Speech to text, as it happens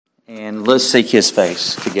And let's seek His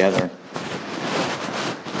face together.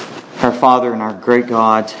 Our Father and our great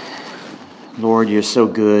God, Lord, You're so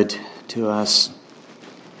good to us.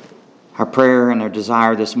 Our prayer and our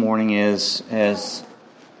desire this morning is, as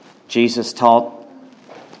Jesus taught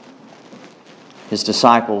His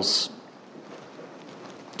disciples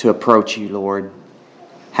to approach You, Lord.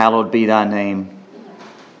 Hallowed be Thy name.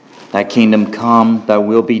 Thy kingdom come, Thy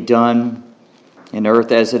will be done in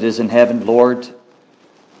earth as it is in heaven, Lord.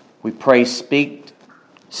 We pray, speak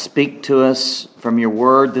to us from Your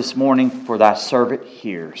word this morning, for Thy servant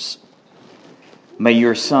hears. May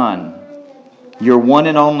Your Son, Your one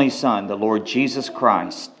and only Son, the Lord Jesus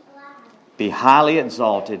Christ, be highly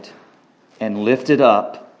exalted and lifted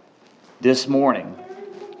up this morning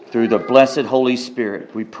through the blessed Holy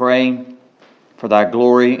Spirit. We pray for Thy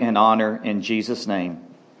glory and honor in Jesus' name.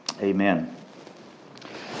 Amen.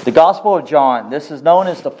 The Gospel of John. This is known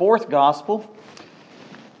as the fourth Gospel.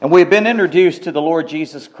 And we've been introduced to the Lord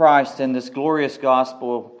Jesus Christ in this glorious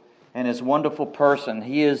gospel and His wonderful person.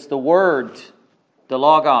 He is the Word, the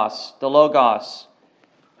Logos.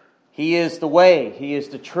 He is the way, He is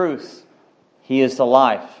the truth, He is the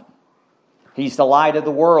life. He's the light of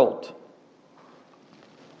the world.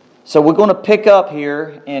 So we're going to pick up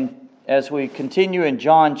here as we continue in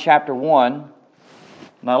John chapter 1.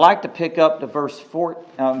 And I'd like to pick up to verse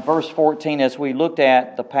 14 as we looked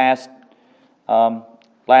at the past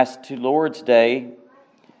last two Lord's Day,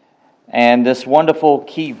 and this wonderful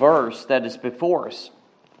key verse that is before us.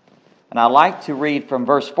 And I'd like to read from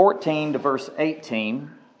verse 14 to verse 18,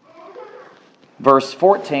 verse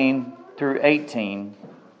 14 through 18,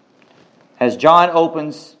 as John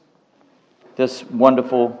opens this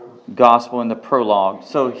wonderful gospel in the prologue.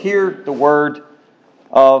 So hear the word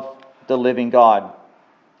of the living God.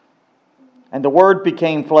 And the Word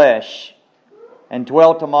became flesh and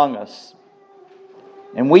dwelt among us.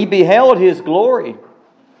 And we beheld His glory,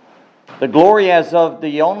 the glory as of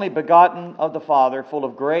the only begotten of the Father, full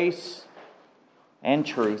of grace and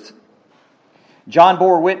truth. John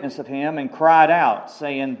bore witness of Him and cried out,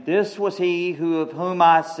 saying, This was He of whom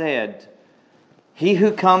I said, He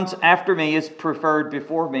who comes after me is preferred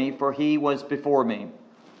before me, for He was before me.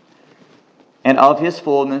 And of His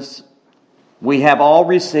fullness we have all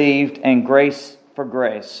received, and grace for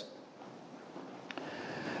grace.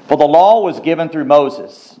 For the law was given through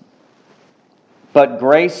Moses, but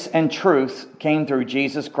grace and truth came through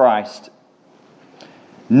Jesus Christ.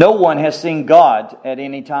 No one has seen God at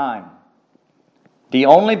any time. The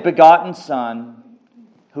only begotten Son,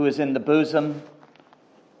 who is in the bosom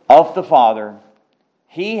of the Father,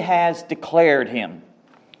 He has declared Him.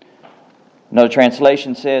 No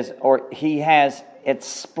translation says, or He has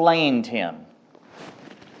explained Him.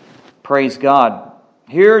 Praise God.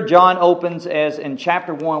 Here John opens, as in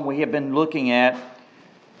chapter 1 we have been looking at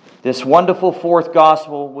this wonderful fourth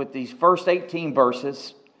gospel with these first 18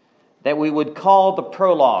 verses that we would call the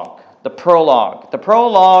prologue. The prologue. The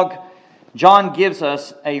prologue, John gives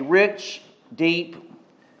us a rich, deep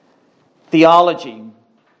theology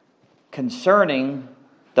concerning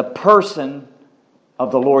the person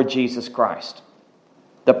of the Lord Jesus Christ.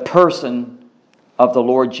 The person of the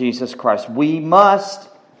Lord Jesus Christ. We must,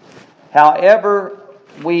 however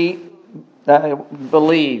we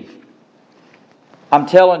believe, I'm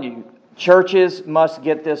telling you, churches must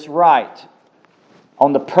get this right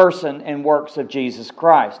on the person and works of Jesus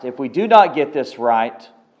Christ. If we do not get this right,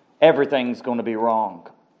 everything's going to be wrong.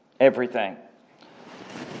 Everything.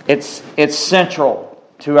 It's central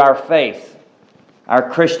to our faith, our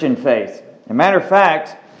Christian faith. As a matter of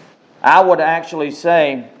fact, I would actually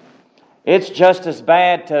say it's just as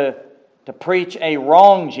bad to preach a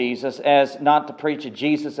wrong Jesus as not to preach a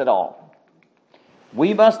Jesus at all.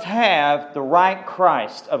 We must have the right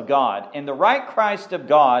Christ of God. And the right Christ of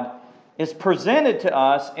God is presented to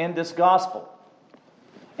us in this gospel.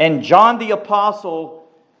 And John the Apostle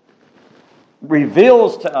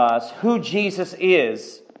reveals to us who Jesus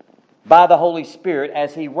is by the Holy Spirit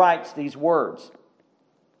as he writes these words.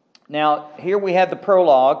 Now, here we have the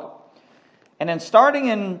prologue. And then starting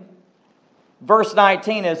in verse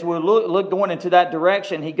 19, as we look going into that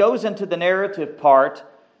direction, he goes into the narrative part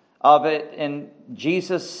of it in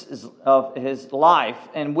Jesus' of his life,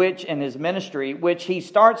 in his ministry, which he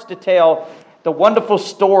starts to tell the wonderful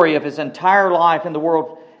story of his entire life in the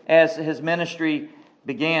world as his ministry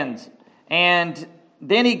begins. And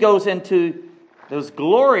then he goes into those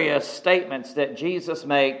glorious statements that Jesus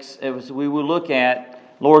makes, as we will look at,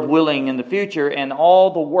 Lord willing, in the future, and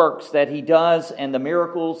all the works that He does and the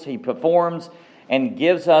miracles He performs, and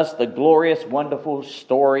gives us the glorious, wonderful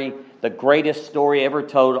story, the greatest story ever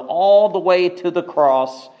told, all the way to the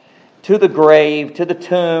cross, to the grave, to the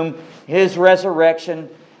tomb, His resurrection,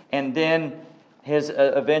 and then His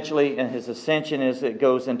eventually and His ascension as it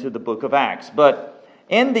goes into the book of Acts. But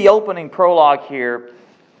in the opening prologue here,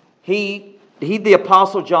 the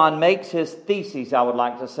Apostle John makes his thesis, I would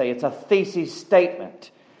like to say. It's a thesis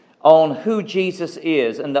statement on who Jesus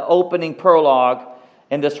is in the opening prologue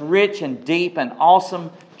and this rich and deep and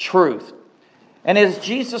awesome truth. And it is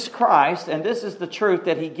Jesus Christ, and this is the truth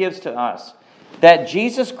that He gives to us, that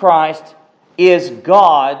Jesus Christ is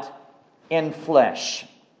God in flesh.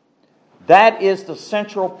 That is the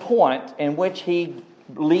central point in which He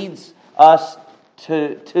leads us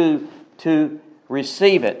to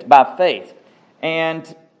receive it by faith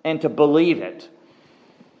and to believe it.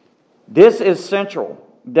 This is central,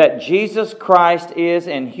 that Jesus Christ is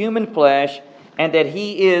in human flesh and that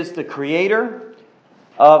He is the creator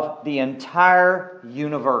of the entire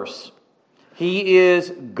universe. He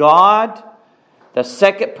is God, the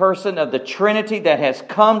second person of the Trinity that has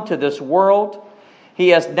come to this world. He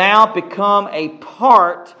has now become a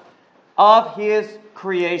part of His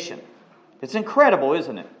creation. It's incredible,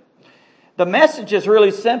 isn't it? The message is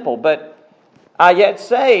really simple, but I yet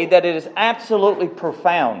say that it is absolutely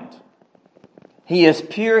profound. He is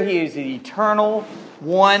pure. He is the eternal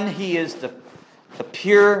one. He is the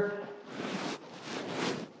pure,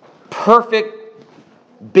 perfect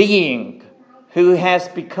being who has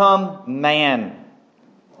become man.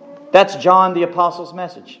 That's John the Apostle's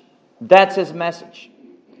message. That's his message.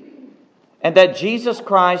 And that Jesus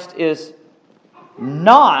Christ is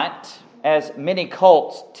not, as many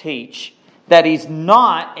cults teach, that He's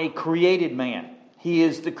not a created man. He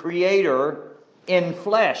is the creator in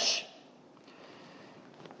flesh.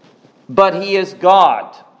 But He is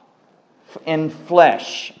God in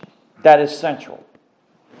flesh. That is central.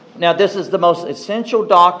 Now, this is the most essential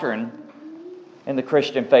doctrine in the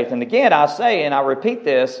Christian faith. And again, I say, and I repeat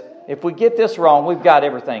this, if we get this wrong, we've got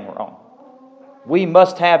everything wrong. We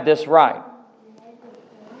must have this right.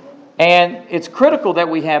 And it's critical that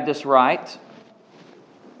we have this right.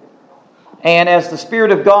 And as the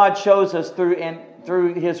Spirit of God shows us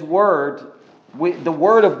through His Word, the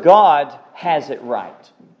Word of God has it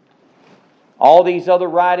right. All these other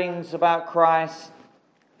writings about Christ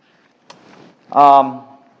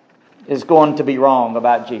is going to be wrong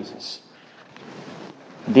about Jesus.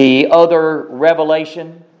 The other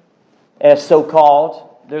revelation, as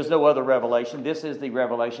so-called, there's no other revelation. This is the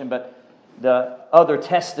revelation, but the other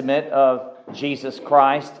testament of Jesus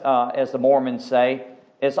Christ, as the Mormons say,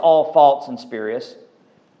 is all false and spurious.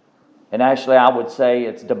 And actually, I would say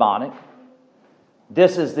it's demonic.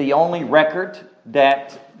 This is the only record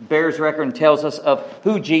that bears record and tells us of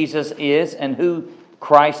who Jesus is and who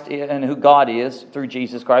Christ is and who God is through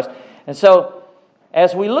Jesus Christ. And so,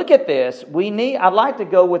 as we look at this, I'd like to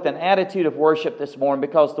go with an attitude of worship this morning,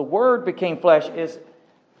 because the Word became flesh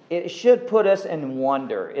it should put us in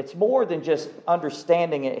wonder. It's more than just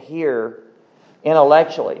understanding it here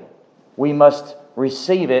intellectually. We must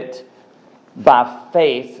receive it by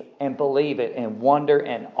faith and believe it in wonder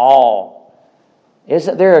and awe.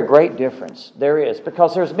 Isn't there a great difference? There is.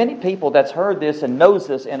 Because there's many people that's heard this and knows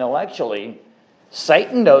this intellectually.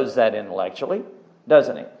 Satan knows that intellectually,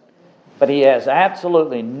 doesn't he? But he has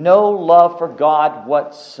absolutely no love for God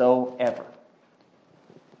whatsoever.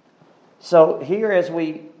 So here, as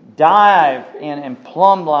we dive in and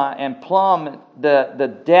plumb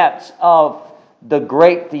the depths of the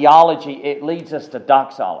great theology, it leads us to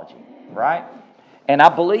doxology, right? And I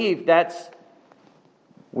believe that's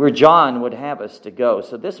where John would have us to go.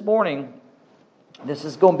 So this morning, this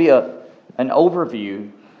is going to be an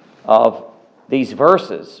overview of these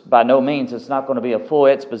verses. By no means, it's not going to be a full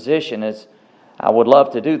exposition, as I would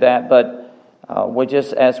love to do that, but we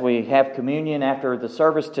just, as we have communion after the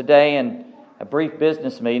service today and a brief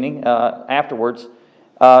business meeting afterwards,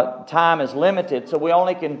 time is limited, so we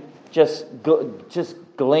only can just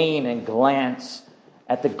glean and glance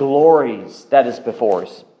at the glories that is before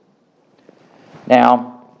us.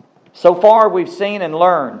 Now, so far we've seen and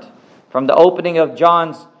learned from the opening of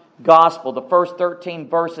John's Gospel, the first 13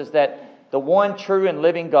 verses, that the one true and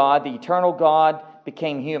living God, the eternal God,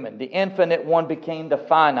 became human. The infinite one became the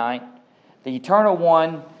finite. The eternal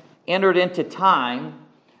one entered into time,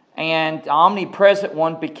 and the omnipresent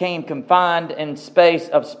one became confined in space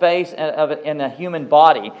in a human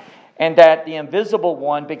body, and that the invisible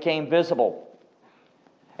one became visible.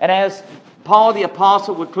 And as Paul the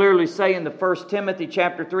Apostle would clearly say in the 1 Timothy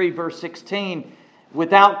chapter 3, verse 16,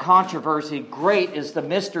 without controversy, great is the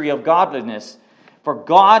mystery of godliness. For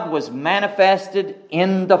God was manifested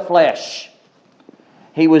in the flesh.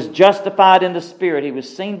 He was justified in the Spirit. He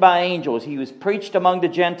was seen by angels. He was preached among the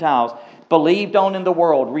Gentiles. believed on in the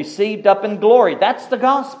world, received up in glory. That's the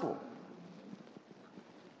gospel.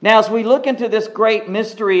 Now, as we look into this great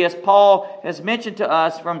mystery, as Paul has mentioned to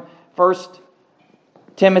us from 1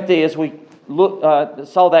 Timothy, as we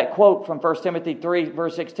saw that quote from 1 Timothy 3,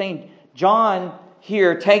 verse 16, John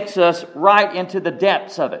here takes us right into the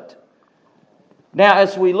depths of it. Now,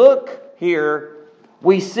 as we look here,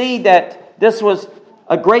 we see that this was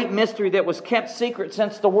a great mystery that was kept secret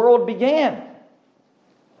since the world began.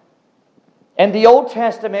 In the Old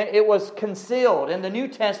Testament, it was concealed. In the New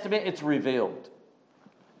Testament, it's revealed.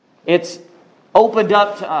 It's opened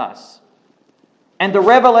up to us. And the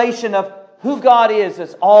revelation of who God is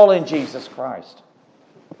all in Jesus Christ.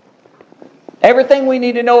 Everything we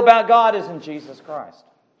need to know about God is in Jesus Christ.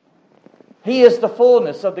 He is the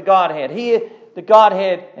fullness of the Godhead. The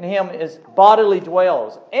Godhead in Him is bodily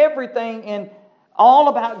dwells. Everything all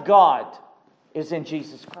about God is in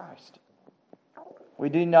Jesus Christ. We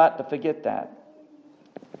do not forget that.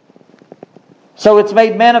 So it's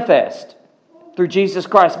made manifest through Jesus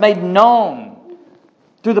Christ, made known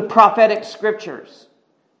through the prophetic Scriptures.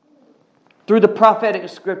 Through the prophetic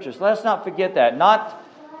Scriptures. Let's not forget that.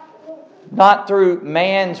 Not through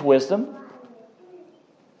man's wisdom,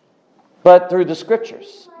 but through the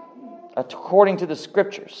Scriptures. According to the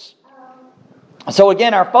Scriptures. So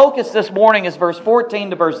again, our focus this morning is verse 14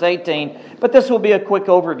 to verse 18, but this will be a quick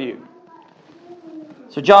overview.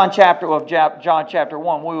 So John chapter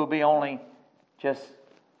 1, we will be only just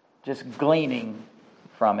gleaning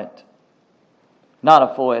from it. Not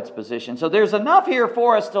a full exposition. So there's enough here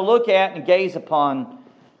for us to look at and gaze upon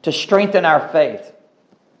to strengthen our faith.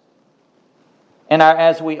 And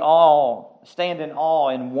as we all stand in awe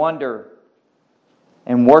and wonder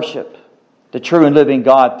and worship the true and living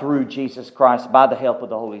God through Jesus Christ by the help of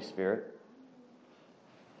the Holy Spirit.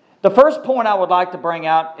 The first point I would like to bring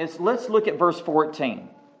out is let's look at verse 14.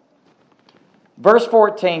 Verse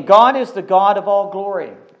 14, God is the God of all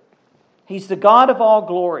glory. He's the God of all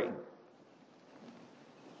glory.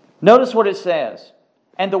 Notice what it says.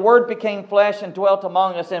 And the Word became flesh and dwelt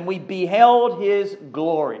among us, and we beheld His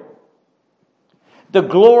glory. The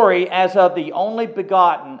glory as of the only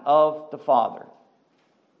begotten of the Father.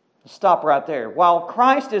 Stop right there. While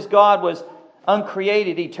Christ as God was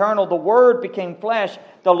uncreated, eternal, the Word became flesh.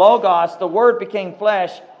 The Logos, the Word became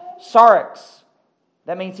flesh. Sarx.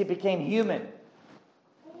 That means He became human.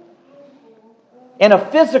 In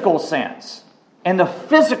a physical sense. In the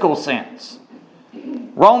physical sense.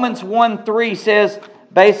 Romans 1:3 says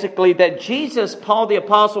basically that Jesus, Paul the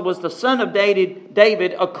Apostle, was the son of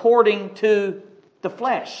David according to the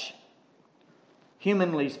flesh.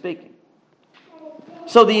 Humanly speaking.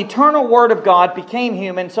 So the eternal Word of God became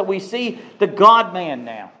human, so we see the God-man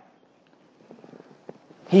now.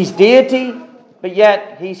 He's deity, but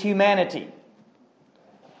yet He's humanity.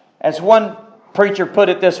 As one preacher put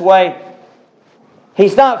it this way,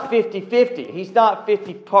 He's not 50-50. He's not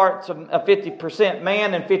 50%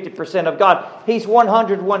 man and 50% of God. He's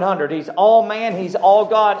 100-100. He's all man, He's all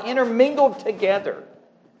God, intermingled together.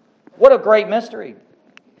 What a great mystery.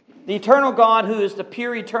 The eternal God, who is the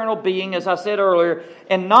pure eternal being, as I said earlier,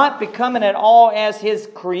 and not becoming at all as His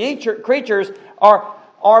creatures,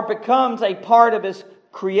 are becomes a part of His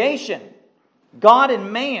creation. God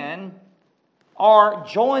and man are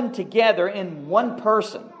joined together in one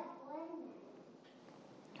person.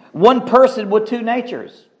 One person with two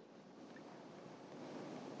natures.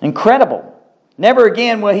 Incredible. Never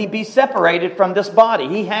again will He be separated from this body.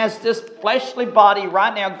 He has this fleshly body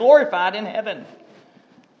right now glorified in heaven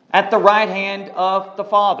at the right hand of the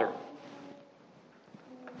Father.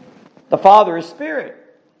 The Father is Spirit.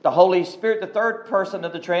 The Holy Spirit, the third person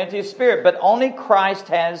of the Trinity, is Spirit. But only Christ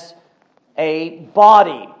has a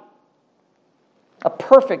body. A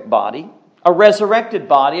perfect body. A resurrected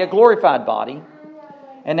body. A glorified body.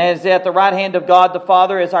 And as at the right hand of God the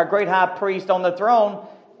Father is our great high priest on the throne,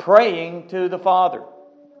 praying to the Father.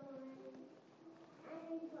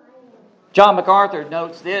 John MacArthur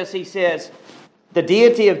notes this. He says, the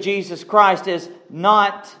deity of Jesus Christ is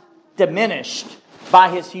not diminished by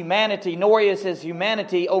His humanity, nor is His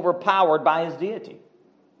humanity overpowered by His deity.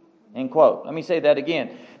 End quote. Let me say that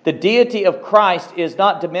again. The deity of Christ is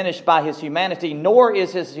not diminished by His humanity, nor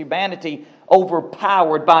is His humanity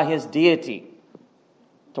overpowered by His deity.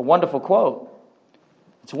 It's a wonderful quote.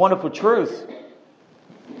 It's a wonderful truth.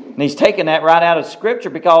 And he's taken that right out of Scripture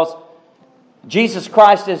because Jesus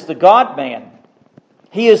Christ is the God-man.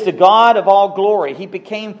 He is the God of all glory. He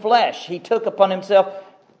became flesh. He took upon Himself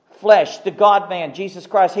flesh, the God-man, Jesus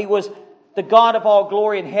Christ. He was the God of all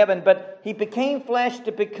glory in heaven, but He became flesh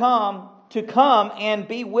to come and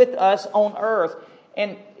be with us on earth.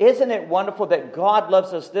 And isn't it wonderful that God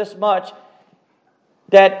loves us this much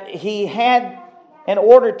that He had in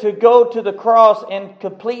order to go to the cross and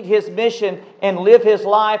complete His mission and live His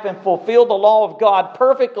life and fulfill the law of God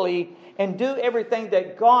perfectly and do everything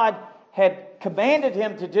that God had commanded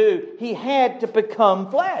Him to do, He had to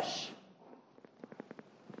become flesh.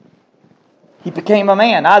 He became a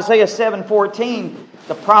man. Isaiah 7:14,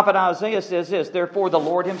 the prophet Isaiah says this, "Therefore the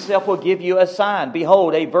Lord Himself will give you a sign.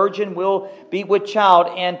 Behold, a virgin will be with child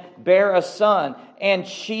and bear a son, and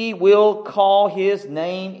she will call His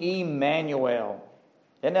name Emmanuel."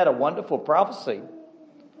 Isn't that a wonderful prophecy?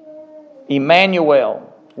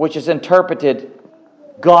 Emmanuel, which is interpreted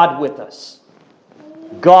God with us.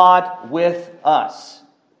 God with us.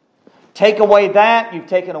 Take away that, you've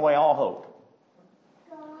taken away all hope.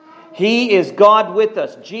 He is God with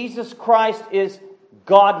us. Jesus Christ is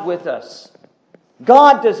God with us.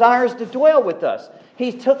 God desires to dwell with us.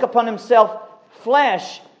 He took upon Himself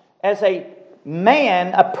flesh as a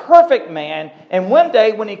man, a perfect man, and one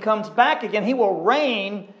day when He comes back again, He will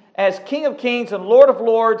reign as King of Kings and Lord of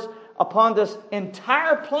Lords upon this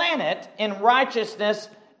entire planet in righteousness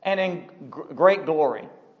and in great glory.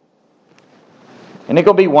 Isn't it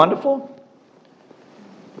going to be wonderful?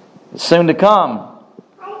 It's soon to come.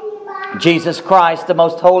 Jesus Christ, the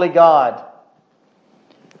most holy God,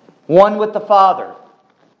 one with the Father,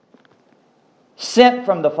 sent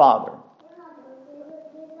from the Father,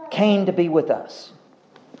 came to be with us.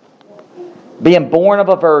 Being born of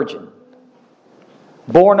a virgin.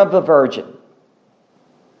 Born of a virgin.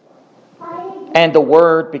 And the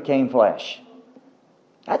Word became flesh.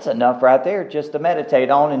 That's enough right there just to meditate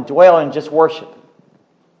on and dwell and just worship.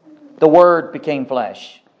 The Word became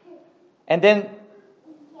flesh. And then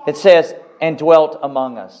it says, and dwelt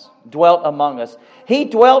among us. Dwelt among us. He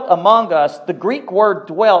dwelt among us. The Greek word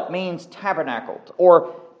dwelt means tabernacled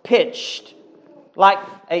or pitched. Like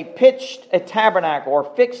a tabernacle or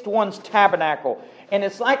fixed one's tabernacle. And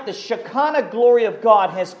it's like the Shekinah glory of God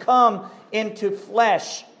has come into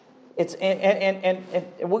flesh. It's and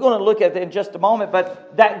we're going to look at it in just a moment,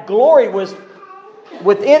 but that glory was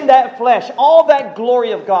within that flesh. All that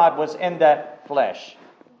glory of God was in that flesh.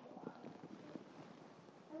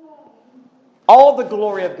 All the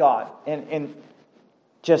glory of God and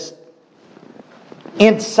just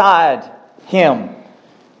inside Him.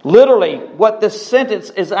 Literally, what this sentence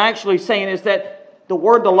is actually saying is that the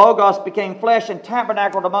Word, the Logos, became flesh and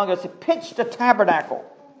tabernacled among us. It pitched a tabernacle.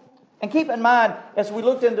 And keep in mind, as we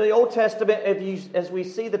looked into the Old Testament, as we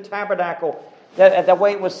see the tabernacle, the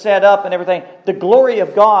way it was set up and everything, the glory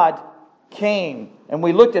of God came. And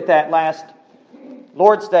we looked at that last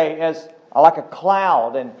Lord's Day as like a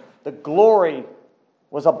cloud, and the glory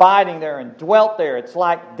was abiding there and dwelt there. It's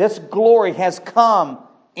like this glory has come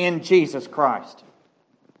in Jesus Christ.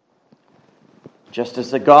 Just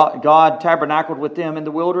as the God tabernacled with them in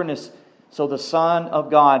the wilderness, so the Son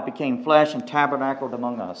of God became flesh and tabernacled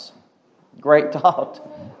among us. Great thought.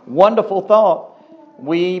 Wonderful thought.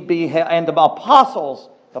 And the apostles,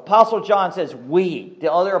 the Apostle John says, we,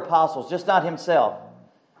 the other apostles, just not himself.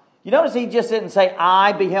 You notice he just didn't say,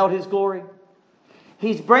 I beheld His glory.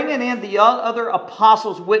 He's bringing in the other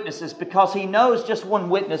apostles' witnesses because he knows just one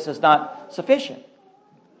witness is not sufficient.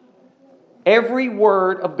 Every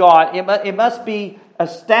word of God, it must be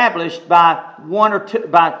established by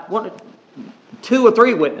two or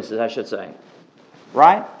three witnesses, I should say.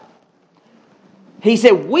 Right? He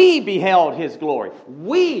said, we beheld His glory.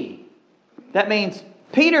 We. That means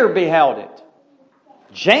Peter beheld it.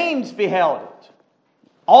 James beheld it.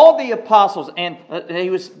 All the apostles, and he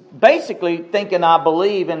was basically thinking, I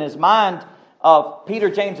believe, in his mind of Peter,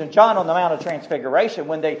 James, and John on the Mount of Transfiguration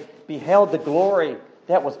when they beheld the glory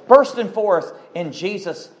that was bursting forth in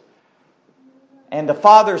Jesus. And the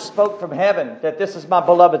Father spoke from heaven that this is my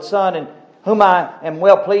beloved Son in whom I am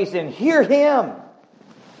well pleased, and hear Him.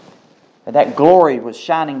 And that glory was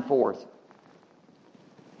shining forth.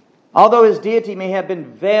 Although His deity may have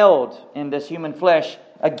been veiled in this human flesh,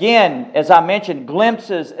 again, as I mentioned,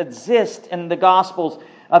 glimpses exist in the Gospels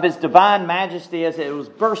of His divine majesty as it was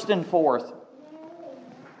bursting forth.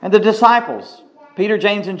 And the disciples, Peter,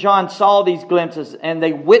 James, and John, saw these glimpses and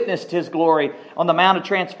they witnessed His glory on the Mount of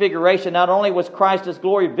Transfiguration. Not only was Christ's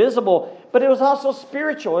glory visible, but it was also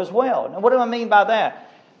spiritual as well. Now, what do I mean by that?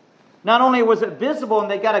 Not only was it visible and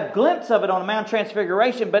they got a glimpse of it on the Mount of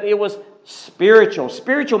Transfiguration, but it was spiritual.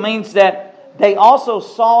 Spiritual means that they also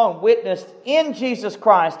saw and witnessed in Jesus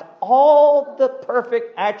Christ all the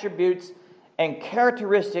perfect attributes and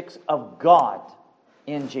characteristics of God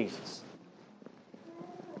in Jesus.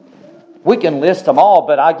 We can list them all,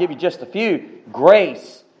 but I'll give you just a few.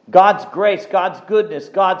 Grace, God's goodness,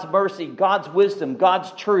 God's mercy, God's wisdom,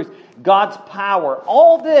 God's truth, God's power.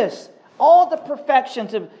 All this all the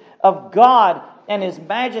perfections of God and His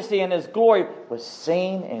majesty and His glory was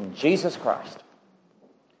seen in Jesus Christ.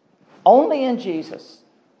 Only in Jesus.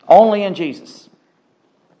 Only in Jesus.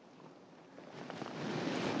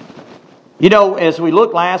 You know, as we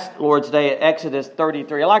looked last Lord's Day at Exodus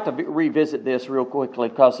 33, I'd like to revisit this real quickly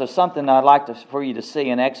because there's something I'd like for you to see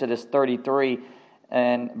in Exodus 33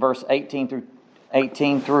 and verse 18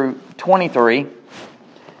 through 23.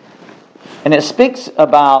 And it speaks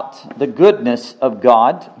about the goodness of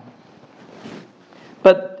God.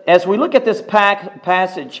 But as we look at this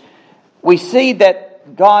passage, we see that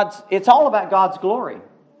it's all about God's glory.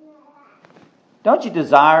 Don't you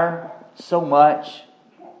desire so much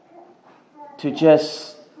to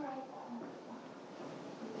just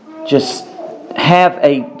have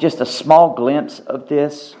a small glimpse of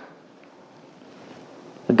this?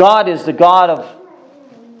 God is the God of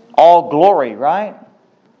all glory, right?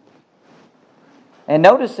 And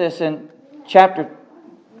notice this in chapter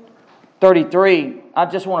 33. I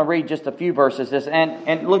just want to read just a few verses.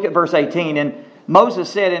 And look at verse 18. And Moses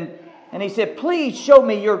said, and he said, "Please show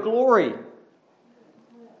me your glory."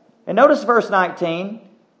 And notice verse 19.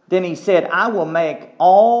 Then he said, "I will make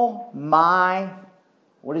all my,"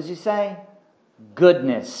 what does he say?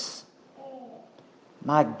 "Goodness.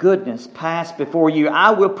 My goodness pass before you.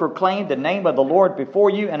 I will proclaim the name of the Lord before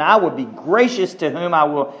you, and I will be gracious to whom I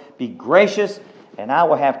will be gracious, and I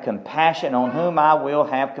will have compassion on whom I will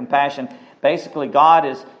have compassion." Basically, God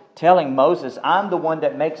is telling Moses, I'm the one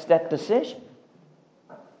that makes that decision.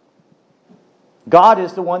 God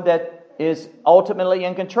is the one that is ultimately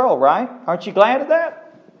in control, right? Aren't you glad of that?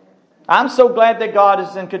 I'm so glad that God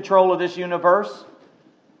is in control of this universe.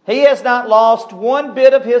 He has not lost one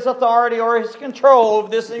bit of His authority or His control of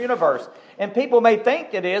this universe. And people may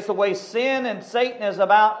think it is the way sin and Satan is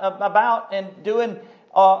about and doing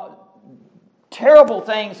terrible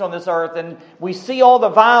things on this earth, and we see all the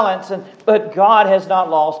violence, but God has not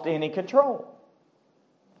lost any control.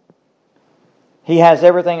 He has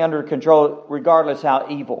everything under control, regardless how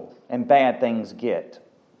evil and bad things get.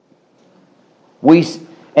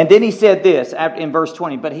 And then he said this in verse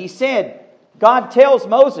 20, but he said, God tells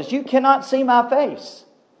Moses, "You cannot see my face,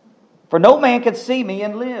 for no man can see me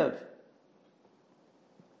and live."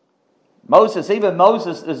 Moses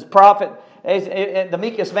is prophet, the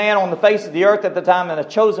meekest man on the face of the earth at the time, and a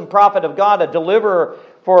chosen prophet of God, a deliverer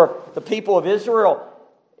for the people of Israel.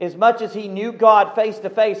 As much as he knew God face to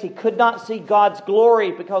face, he could not see God's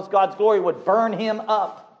glory because God's glory would burn him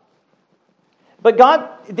up. But God,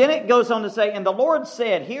 then it goes on to say, and the Lord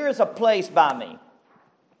said, "Here is a place by me,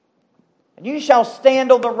 and you shall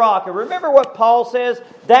stand on the rock." And remember what Paul says,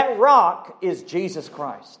 that rock is Jesus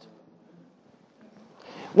Christ.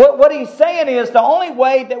 What he's saying is the only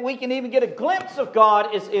way that we can even get a glimpse of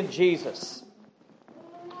God is in Jesus.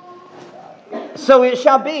 "So it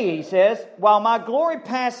shall be," he says, "while my glory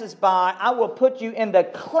passes by, I will put you in the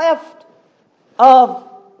cleft of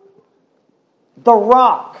the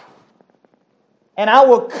rock, and I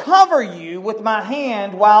will cover you with my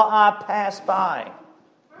hand while I pass by."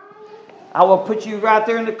 I will put you right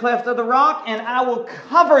there in the cleft of the rock, and I will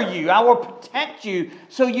cover you. I will protect you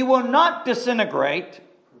so you will not disintegrate.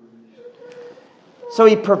 So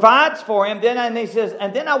he provides for him. And he says,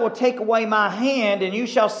 "And then I will take away my hand, and you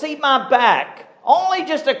shall see my back." Only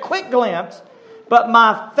just a quick glimpse, but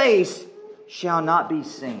my face shall not be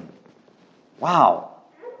seen. Wow.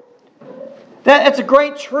 That's a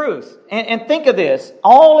great truth. And think of this.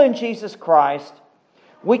 All in Jesus Christ,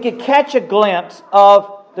 we could catch a glimpse of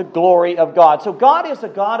the glory of God. So God is a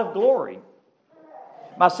God of glory.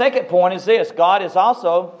 My second point is this. God is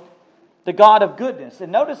also the God of goodness.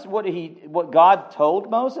 And notice what God told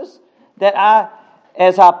Moses. That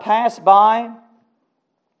as I pass by,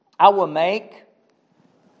 I will make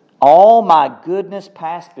all my goodness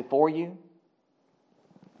pass before you.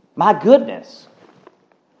 My goodness.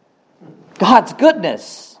 God's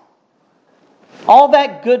goodness. All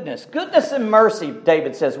that goodness. Goodness and mercy,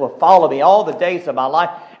 David says, will follow me all the days of my life,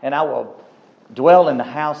 and I will dwell in the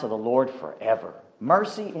house of the Lord forever.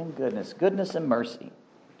 Mercy and goodness. Goodness and mercy.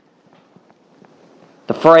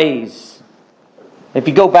 The phrase, if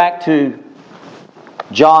you go back to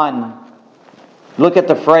John, look at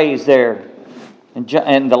the phrase there,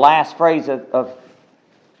 and the last phrase of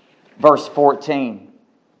verse 14.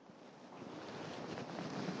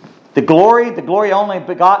 The glory only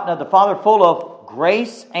begotten of the Father, full of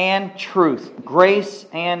grace and truth. Grace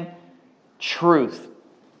and truth.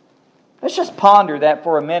 Let's just ponder that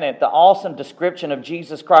for a minute, the awesome description of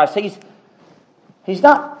Jesus Christ. He's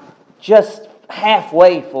not just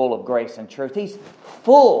halfway full of grace and truth. He's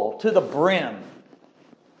full to the brim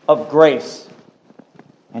of grace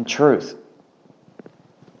and truth.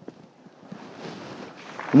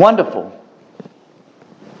 Wonderful.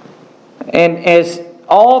 And as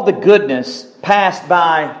all the goodness passed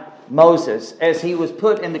by Moses, as he was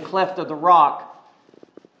put in the cleft of the rock,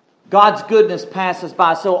 God's goodness passes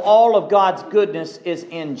by. So all of God's goodness is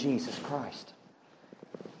in Jesus Christ.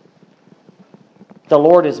 The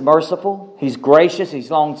Lord is merciful. He's gracious. He's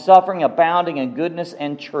long-suffering, abounding in goodness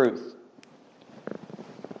and truth.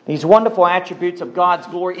 These wonderful attributes of God's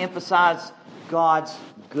glory emphasize God's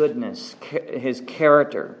goodness, His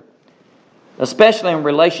character, especially in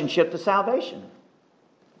relationship to salvation.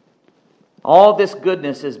 All this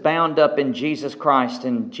goodness is bound up in Jesus Christ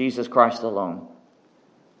and Jesus Christ alone.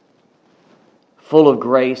 Full of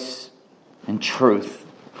grace and truth.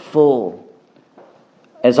 Full.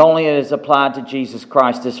 As only it is applied to Jesus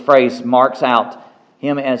Christ, this phrase marks out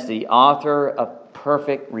Him as the author of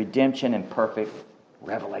perfect redemption and perfect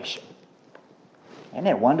revelation. Isn't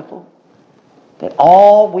that wonderful? That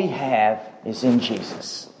all we have is in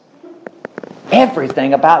Jesus.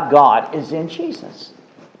 Everything about God is in Jesus.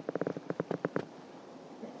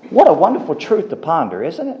 What a wonderful truth to ponder,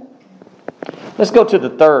 isn't it? Let's go to the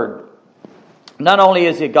third. Not only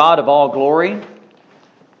is He a God of all glory,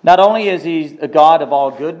 not only is He a God of all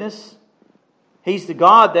goodness, He's the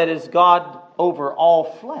God that is God over all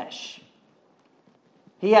flesh.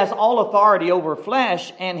 He has all authority over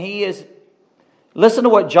flesh, and He is... Listen to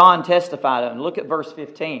what John testified of. Look at verse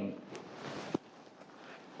 15.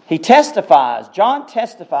 He testifies, John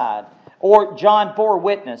testified, or John bore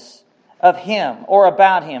witness of Him or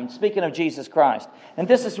about Him, speaking of Jesus Christ. And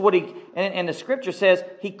this is what he, and the scripture says,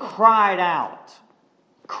 He cried out,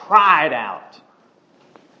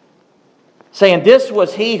 saying, "This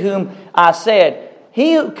was He whom I said,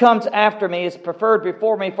 He who comes after me is preferred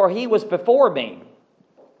before me, for He was before me."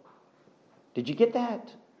 Did you get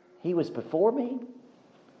that? He was before me?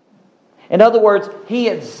 In other words, He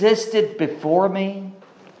existed before me?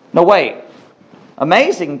 No, wait.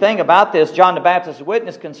 Amazing thing about this, John the Baptist's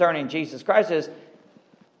witness concerning Jesus Christ is,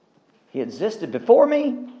 He existed before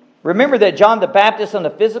me? Remember that John the Baptist in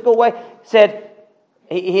the physical way said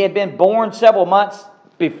he had been born several months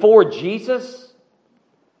before Jesus?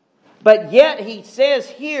 But yet he says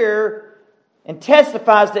here and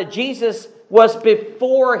testifies that Jesus was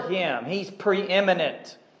before him. He's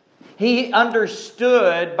preeminent. He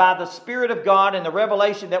understood by the Spirit of God and the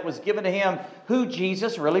revelation that was given to him who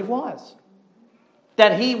Jesus really was.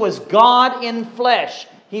 That He was God in flesh.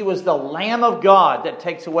 He was the Lamb of God that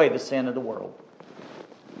takes away the sin of the world.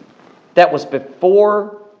 That was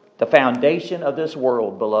before the foundation of this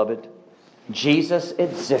world, beloved. Jesus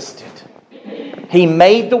existed. He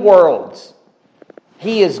made the worlds.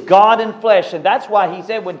 He is God in flesh. And that's why He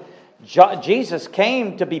said when Jesus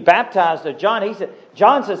came to be baptized of John, He said,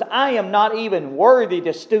 John says, "I am not even worthy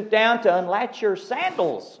to stoop down to unlatch your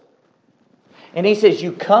sandals." And He says,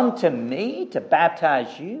 "You come to me to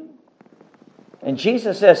baptize you?" And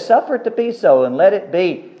Jesus says, "Suffer it to be so, and let it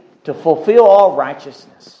be to fulfill all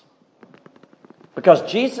righteousness." Because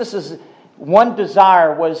Jesus' one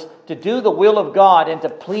desire was to do the will of God and to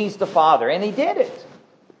please the Father. And He did it.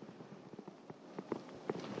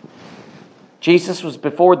 Jesus was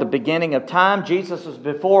before the beginning of time. Jesus was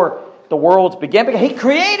before the world's beginning. He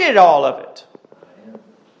created all of it.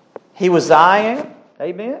 He was I am.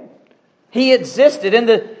 Amen. He existed.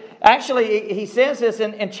 Actually, He says this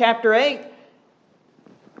in chapter 8.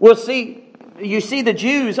 You see the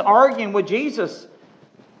Jews arguing with Jesus.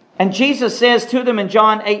 And Jesus says to them in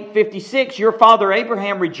John 8:56, "Your father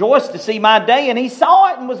Abraham rejoiced to see my day, and he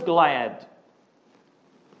saw it and was glad."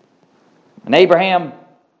 And Abraham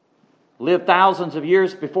lived thousands of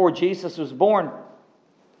years before Jesus was born.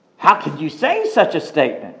 How could you say such a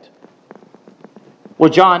statement?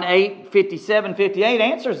 Well, John 8:57-58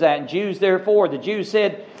 answers that. And the Jews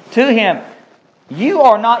said to Him, "You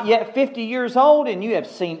are not yet 50 years old, and you have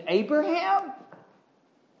seen Abraham?"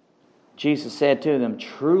 Jesus said to them,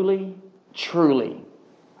 "Truly, truly,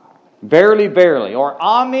 verily, verily," or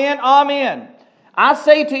 "Amen, amen, I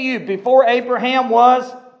say to you, before Abraham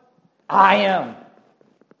was, I am."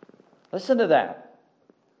 Listen to that.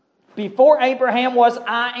 Before Abraham was,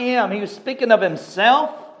 I am. He was speaking of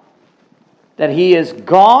Himself, that He is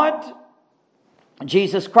God.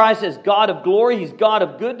 Jesus Christ is God of glory. He's God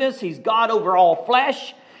of goodness. He's God over all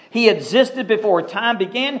flesh. He existed before time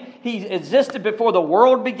began. He existed before the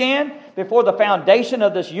world began. Before the foundation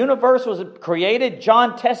of this universe was created.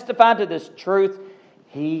 John testified to this truth.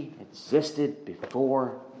 He existed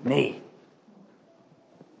before me.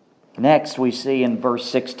 Next we see in verse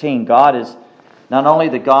 16, God is not only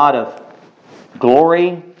the God of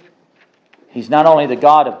glory, He's not only the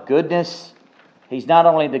God of goodness, He's not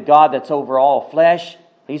only the God that's over all flesh,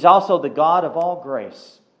 He's also the God of all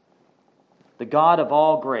grace. The God of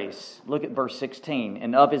all grace. Look at verse 16.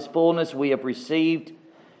 And of His fullness we have received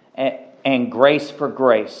and grace for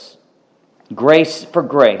grace. Grace for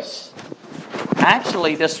grace.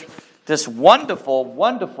 Actually, this wonderful,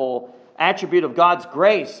 wonderful attribute of God's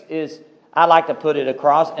grace is, I like to put it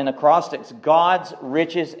in acrostics, God's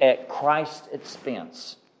riches at Christ's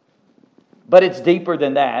expense. But it's deeper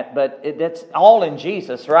than that. But that's all in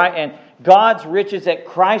Jesus, right? And God's riches at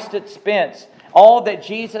Christ's expense. All that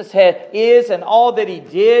Jesus is and all that He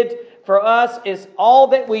did for us is all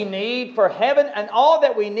that we need for heaven and all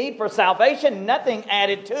that we need for salvation. Nothing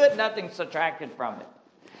added to it, nothing subtracted from it.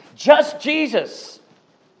 Just Jesus.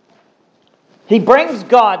 He brings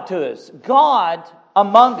God to us. God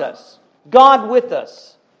among us. God with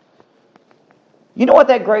us. You know what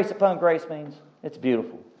that grace upon grace means? It's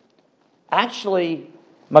beautiful. Actually,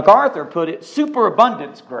 MacArthur put it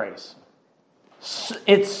superabundance grace.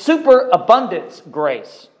 It's superabundance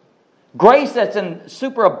grace. Grace that's in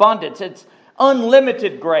superabundance. It's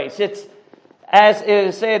unlimited grace. It's, as it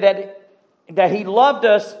is said, that He loved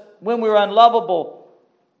us when we were unlovable.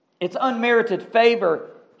 It's unmerited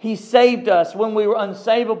favor. He saved us when we were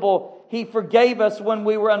unsavable. He forgave us when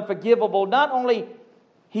we were unforgivable. Not only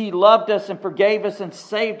He loved us and forgave us and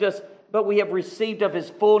saved us, but we have received of His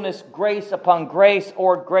fullness grace upon grace,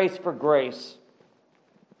 or grace for grace.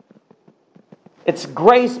 It's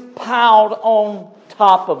grace piled on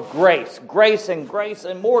top of grace. Grace and grace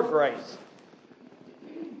and more grace.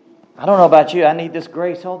 I don't know about you, I need this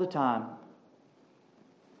grace all the time.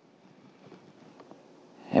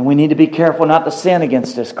 And we need to be careful not to sin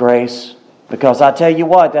against this grace. Because I tell you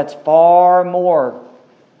what, that's far more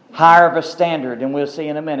higher of a standard, and we'll see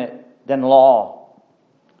in a minute, than law.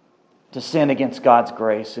 To sin against God's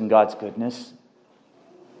grace and God's goodness.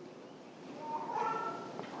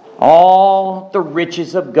 All the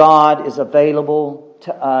riches of God is available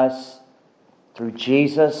to us through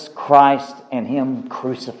Jesus Christ and Him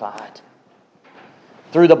crucified.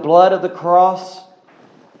 Through the blood of the cross,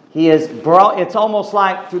 He has brought, it's almost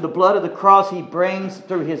like through the blood of the cross He brings,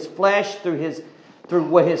 through His flesh, through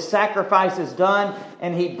what His sacrifice has done,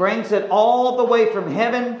 and He brings it all the way from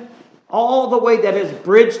heaven, all the way that has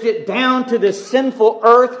bridged it down to this sinful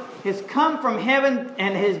earth, has come from heaven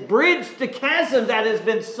and has bridged the chasm that has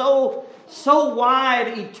been so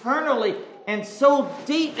wide eternally and so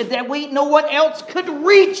deep that we no one else could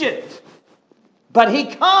reach it. But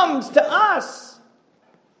He comes to us.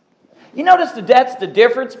 You notice that that's the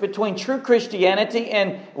difference between true Christianity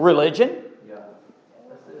and religion?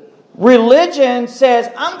 Religion says,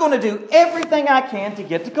 I'm going to do everything I can to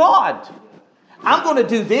get to God. I'm going to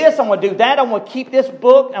do this, I'm going to do that, I'm going to keep this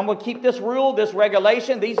book, I'm going to keep this rule, this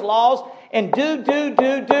regulation, these laws, and do.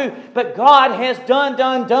 But God has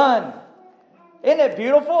done. Isn't it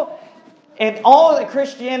beautiful? And all that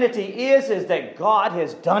Christianity is that God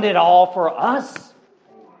has done it all for us.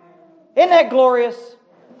 Isn't that glorious?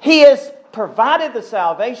 He has provided the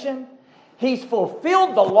salvation. He's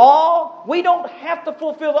fulfilled the law. We don't have to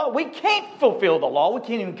fulfill the law. We can't fulfill the law. We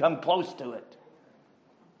can't even come close to it.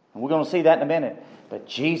 And we're going to see that in a minute. But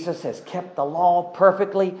Jesus has kept the law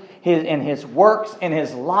perfectly in His works, in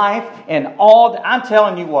His life, and all. I'm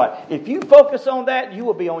telling you what, if you focus on that, you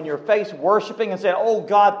will be on your face worshiping and say, oh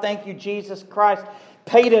God, thank you, Jesus Christ.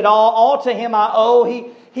 Paid it all to Him I owe.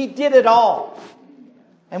 He did it all.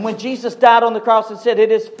 And when Jesus died on the cross and said,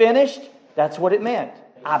 it is finished, that's what it meant.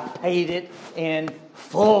 I paid it in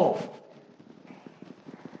full.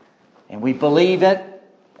 And we believe it.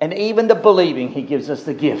 And even the believing, He gives us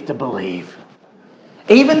the gift to believe.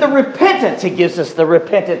 Even the repentance, He gives us the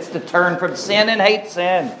repentance to turn from sin and hate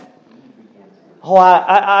sin. Oh,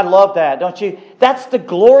 I love that, don't you? That's the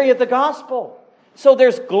glory of the gospel. So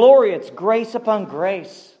there's glory. It's grace upon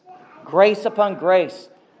grace. Grace upon grace.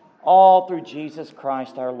 All through Jesus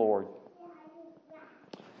Christ our Lord.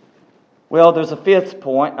 Well, there's a fifth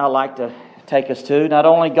point I'd like to take us to. Not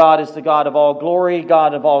only God is the God of all glory,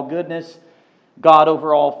 God of all goodness, God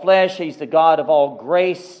over all flesh. He's the God of all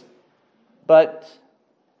grace. But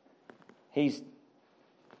He's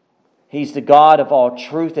the God of all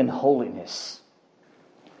truth and holiness.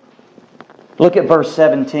 Look at verse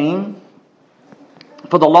 17.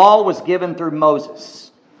 For the law was given through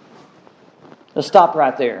Moses. Let's stop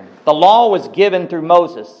right there. The law was given through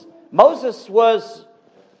Moses. Moses was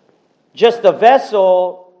just the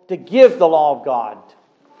vessel to give the law of God.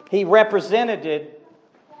 He represented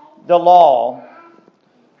the law.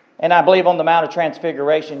 And I believe on the Mount of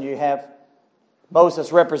Transfiguration you have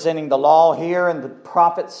Moses representing the law here, and the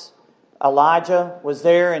prophets. Elijah was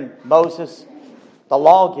there, and Moses, the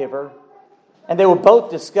lawgiver. And they were both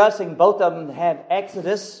discussing, both of them had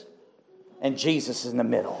Exodus, and Jesus in the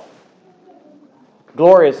middle.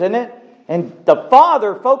 Glorious, isn't it? And the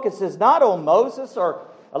Father focuses not on Moses or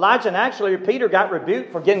Elijah, and actually Peter got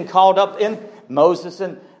rebuked for getting caught up in Moses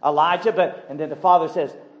and Elijah, and then the Father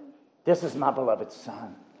says, "This is my beloved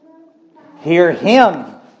Son. Hear Him."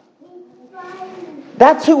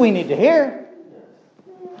 That's who we need to hear.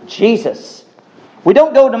 Jesus. We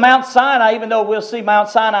don't go to Mount Sinai, even though we'll see Mount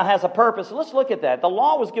Sinai has a purpose. Let's look at that. The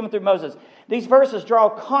law was given through Moses. These verses draw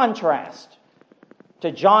contrast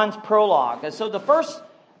to John's prologue. And so the first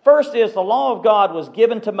is the law of God was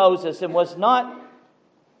given to Moses and was not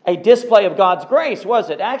a display of God's grace, was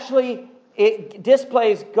it? Actually, it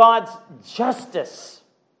displays God's justice.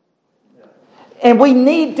 And we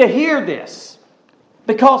need to hear this,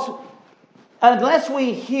 because unless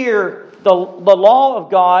we hear the law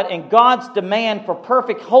of God and God's demand for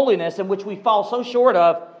perfect holiness, in which we fall so short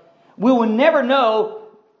of, we will never know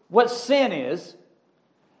what sin is,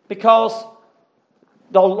 because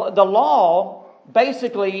the law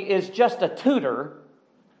basically is just a tutor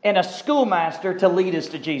and a schoolmaster to lead us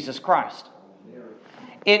to Jesus Christ.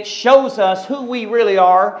 It shows us who we really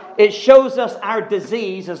are. It shows us our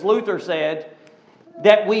disease, as Luther said,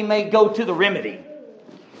 that we may go to the remedy.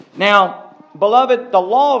 Now, beloved, the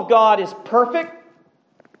law of God is perfect,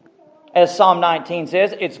 as Psalm 19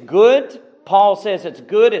 says. It's good. Paul says it's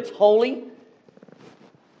good, it's holy.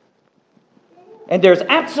 And there's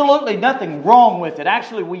absolutely nothing wrong with it.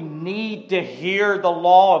 Actually, we need to hear the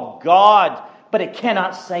law of God, but it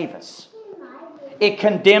cannot save us. It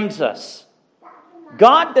condemns us.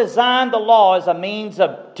 God designed the law as a means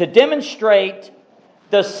to demonstrate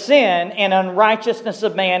the sin and unrighteousness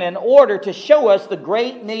of man in order to show us the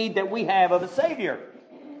great need that we have of a Savior.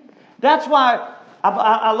 That's why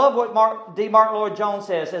I love what Martin Lloyd-Jones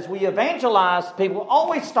says. As we evangelize people,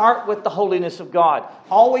 always start with the holiness of God.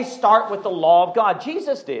 Always start with the law of God.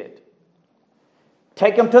 Jesus did.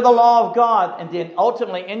 Take them to the law of God, and then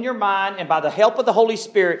ultimately in your mind and by the help of the Holy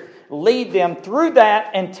Spirit, lead them through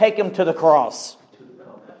that and take them to the cross.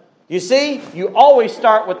 You see, you always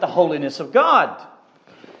start with the holiness of God.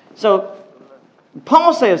 So,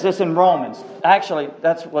 Paul says this in Romans. Actually,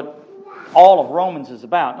 that's what all of Romans is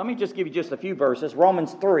about. Let me just give you just a few verses.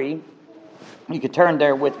 Romans 3. You could turn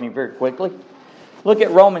there with me very quickly. Look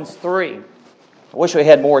at Romans 3. I wish we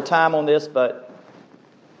had more time on this, but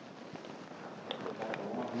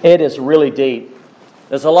it is really deep.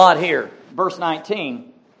 There's a lot here. Verse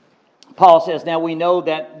 19. Paul says, "Now we know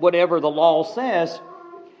that whatever the law says,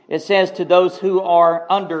 it says to those who are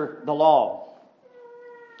under the law,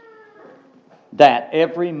 that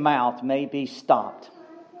every mouth may be stopped."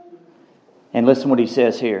 And listen what he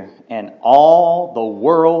says here. "And all the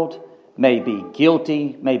world may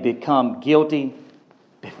become guilty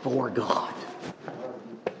before God."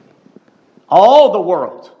 All the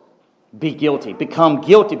world become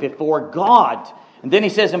guilty before God. And then he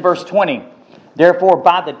says in verse 20, "Therefore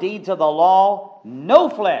by the deeds of the law, no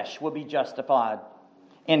flesh will be justified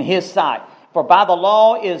in His sight. For by the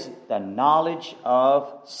law is the knowledge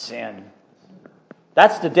of sin."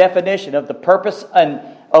 That's the definition of the purpose and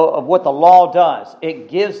of what the law does. It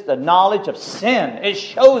gives the knowledge of sin. It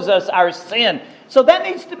shows us our sin. So that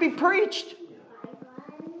needs to be preached.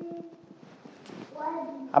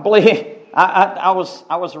 I believe I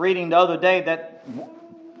was reading the other day that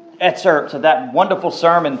excerpts of that wonderful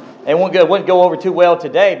sermon. It wouldn't go over too well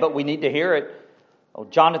today, but we need to hear it.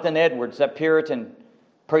 Jonathan Edwards, that Puritan,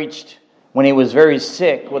 preached when he was very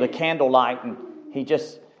sick with a candlelight, and he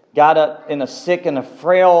just got up in a sick and a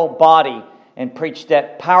frail body and preached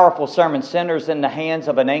that powerful sermon, "Sinners in the Hands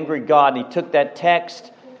of an Angry God." And he took that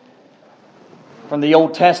text from the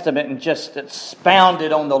Old Testament and just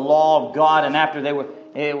expounded on the law of God. And after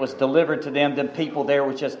it was delivered to them, the people there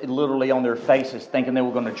were just literally on their faces thinking they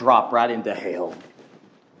were going to drop right into hell.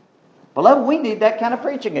 Beloved, we need that kind of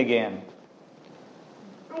preaching again.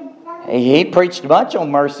 He preached much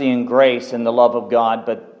on mercy and grace and the love of God,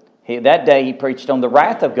 but that day he preached on the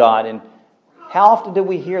wrath of God. And how often do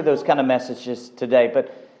we hear those kind of messages today? But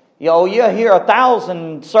you hear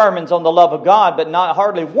 1,000 sermons on the love of God, but not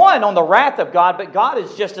hardly one on the wrath of God. But God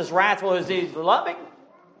is just as wrathful as He's loving.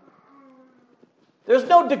 There's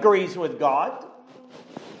no degrees with God.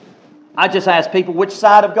 I just ask people, which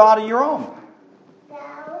side of God are you on?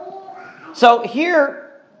 So here,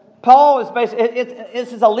 Paul is basically,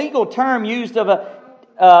 this is a legal term used of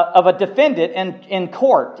a defendant in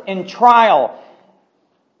court, in trial.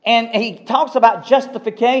 And he talks about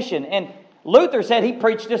justification. And Luther said he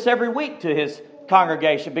preached this every week to his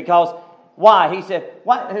congregation because Why? He said,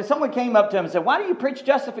 why? Someone came up to him and said, why do you preach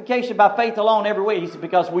justification by faith alone every week? He said,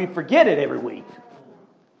 because we forget it every week.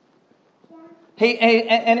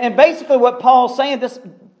 And basically what Paul's saying, this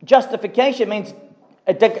justification means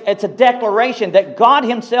it's a declaration that God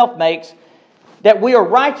himself makes that we are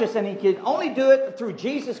righteous, and he can only do it through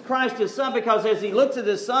Jesus Christ, his Son, because as he looks at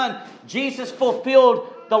his Son, Jesus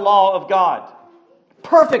fulfilled the law of God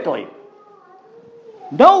perfectly.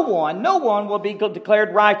 No one will be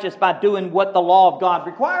declared righteous by doing what the law of God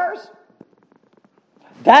requires.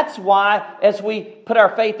 That's why, as we put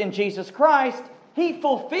our faith in Jesus Christ, he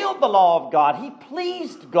fulfilled the law of God. He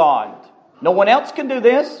pleased God. No one else can do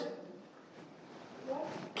this.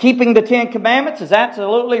 Keeping the 10 Commandments is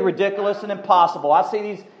absolutely ridiculous and impossible. I see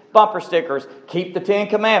these bumper stickers, keep the 10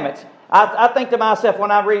 Commandments. I think to myself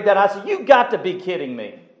when I read that, I say, you've got to be kidding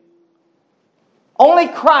me. Only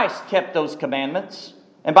Christ kept those commandments.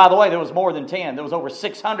 And by the way, there was more than 10. There was over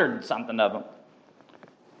 600 and something of them.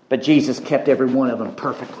 But Jesus kept every one of them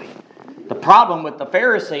perfectly. The problem with the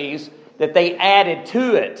Pharisees, that they added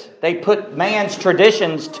to it. They put man's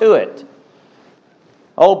traditions to it.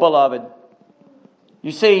 Oh, beloved.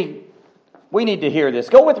 You see, we need to hear this.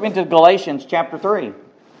 Go with me to Galatians chapter 3.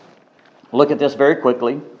 Look at this very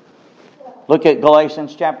quickly. Look at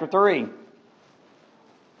Galatians chapter 3.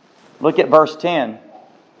 Look at verse 10.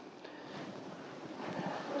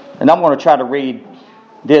 And I'm going to try to read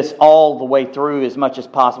this all the way through as much as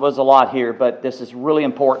possible. There's a lot here, but this is really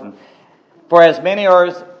important. For as many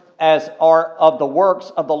as are of the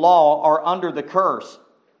works of the law are under the curse.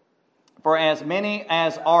 For as many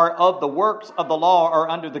as are of the works of the law are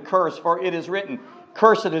under the curse. For it is written,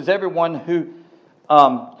 cursed is everyone who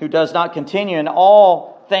does not continue in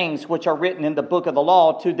all things which are written in the book of the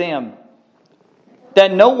law to them.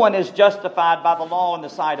 That no one is justified by the law in the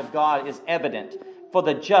sight of God is evident. For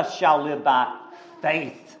the just shall live by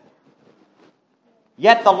faith.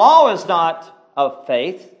 Yet the law is not of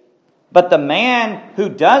faith, but the man who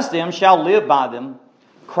does them shall live by them.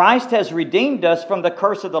 Christ has redeemed us from the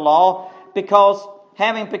curse of the law, because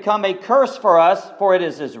having become a curse for us, for it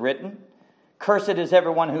is as written, cursed is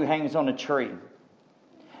everyone who hangs on a tree.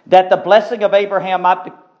 That the blessing of Abraham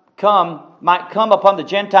might come upon the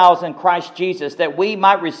Gentiles in Christ Jesus, that we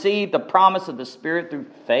might receive the promise of the Spirit through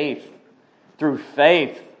faith. Through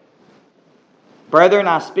faith. Brethren,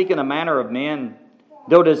 I speak in a manner of men.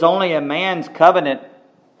 Though it is only a man's covenant,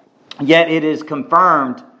 yet it is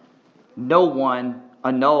confirmed. No one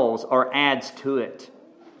annuls or adds to it.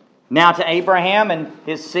 Now to Abraham and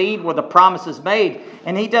his seed were the promises made.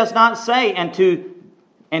 And he does not say, and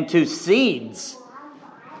to seeds,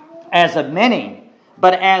 as of many,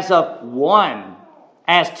 but as of one,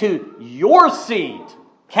 as to your seed,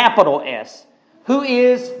 capital S, who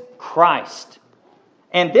is Christ.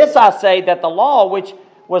 And this I say, that the law, which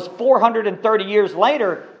was 430 years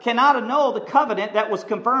later, cannot annul the covenant that was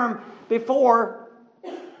confirmed before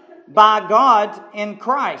by God in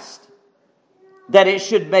Christ, that it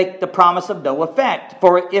should make the promise of no effect.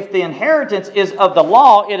 For if the inheritance is of the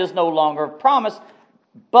law, it is no longer of promise,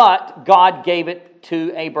 but God gave it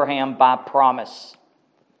to Abraham by promise.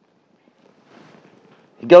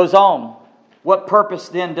 It goes on. What purpose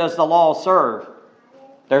then does the law serve?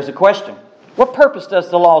 There's a question. What purpose does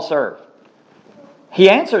the law serve? He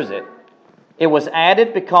answers it. It was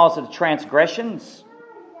added because of transgressions,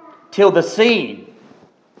 till the seed,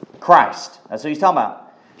 Christ, that's what he's talking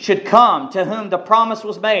about, should come, to whom the promise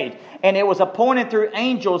was made. And it was appointed through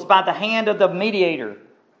angels by the hand of the mediator.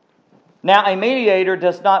 Now a mediator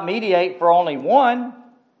does not mediate for only one,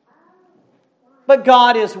 but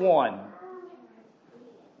God is one.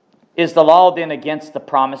 Is the law then against the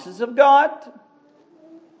promises of God?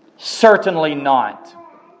 Certainly not.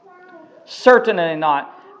 Certainly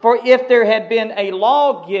not. For if there had been a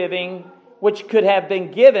law giving which could have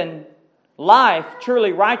been given life,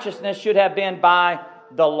 truly righteousness should have been by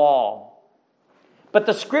the law. But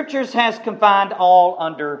the Scriptures has confined all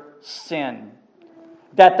under sin,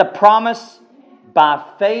 that the promise by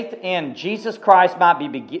faith in Jesus Christ might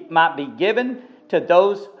be given to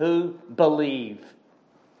those who believe.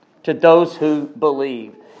 To those who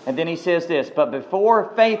believe. And then he says this, but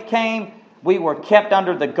before faith came, we were kept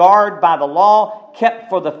under the guard by the law, kept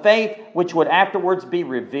for the faith which would afterwards be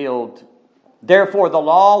revealed. Therefore the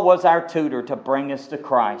law was our tutor to bring us to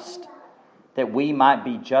Christ, that we might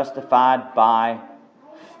be justified by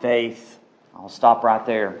faith. I'll stop right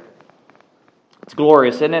there. It's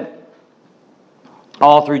glorious, isn't it?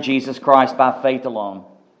 All through Jesus Christ by faith alone.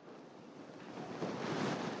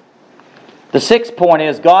 The sixth point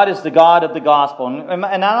is God is the God of the gospel.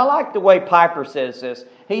 And I like the way Piper says this.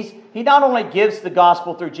 He not only gives the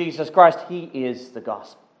gospel through Jesus Christ, He is the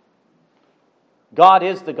gospel. God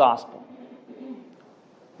is the gospel.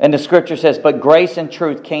 And the scripture says, but grace and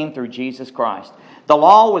truth came through Jesus Christ. The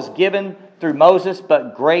law was given through Moses,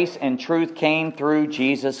 but grace and truth came through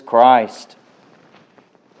Jesus Christ.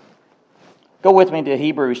 Go with me to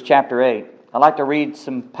Hebrews chapter 8. I'd like to read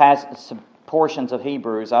some portions of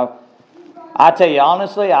Hebrews. I tell you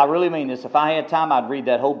honestly, I really mean this. If I had time, I'd read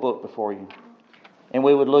that whole book before you. And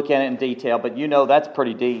we would look at it in detail. But you know that's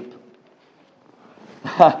pretty deep.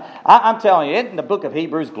 I'm telling you, isn't the book of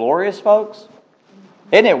Hebrews glorious, folks?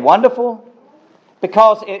 Isn't it wonderful?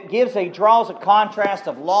 Because it draws a contrast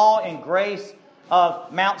of law and grace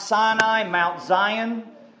of Mount Sinai, Mount Zion.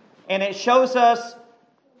 And it shows us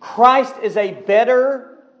Christ is it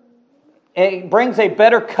brings a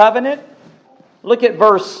better covenant. Look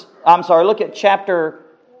at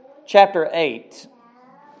chapter 8.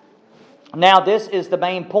 Now this is the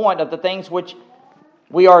main point of the things which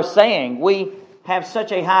we are saying. We have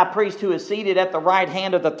such a high priest who is seated at the right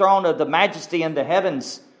hand of the throne of the majesty in the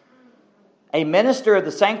heavens, a minister of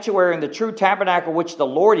the sanctuary and the true tabernacle which the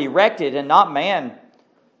Lord erected and not man.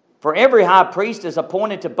 For every high priest is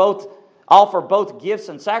appointed to offer both gifts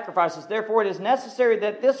and sacrifices. Therefore it is necessary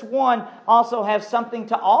that this one also have something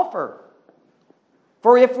to offer.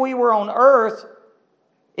 For if he were on earth,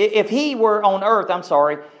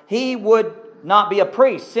 he would not be a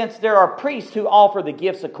priest, since there are priests who offer the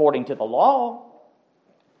gifts according to the law,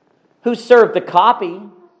 who serve the copy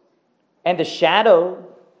and the shadow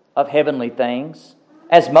of heavenly things,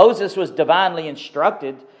 as Moses was divinely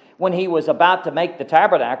instructed when he was about to make the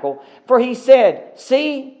tabernacle. For he said,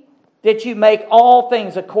 see that you make all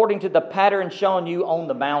things according to the pattern shown you on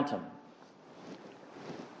the mountain.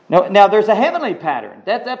 Now there's a heavenly pattern.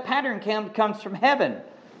 That pattern comes from heaven.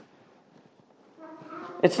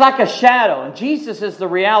 It's like a shadow, and Jesus is the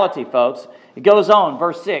reality, folks. It goes on,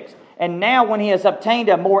 verse 6. And now when he has obtained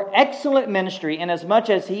a more excellent ministry, inasmuch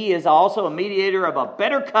as he is also a mediator of a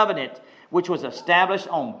better covenant, which was established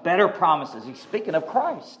on better promises. He's speaking of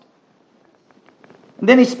Christ. And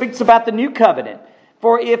then he speaks about the new covenant.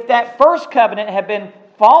 For if that first covenant had been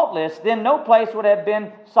faultless, then no place would have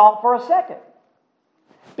been sought for a second.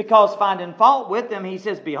 Because finding fault with them, he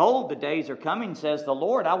says, behold, the days are coming, says the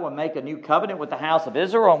Lord. I will make a new covenant with the house of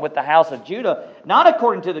Israel and with the house of Judah, not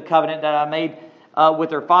according to the covenant that I made with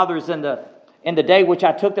their fathers in the day which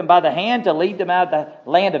I took them by the hand to lead them out of the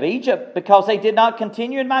land of Egypt, because they did not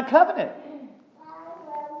continue in my covenant.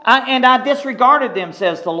 I disregarded them,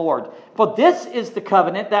 says the Lord. For this is the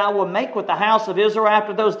covenant that I will make with the house of Israel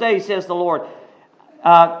after those days, says the Lord.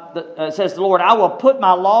 I will put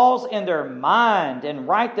my laws in their mind and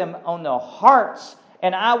write them on their hearts,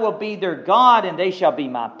 and I will be their God, and they shall be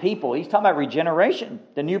my people. He's talking about regeneration,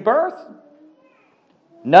 the new birth.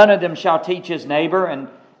 None of them shall teach his neighbor, and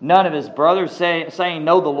none of his brothers saying,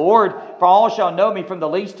 know the Lord. For all shall know me, from the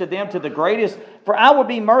least to them to the greatest. For I will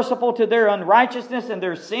be merciful to their unrighteousness and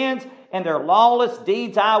their sins, and their lawless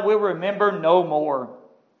deeds I will remember no more.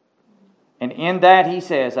 And in that he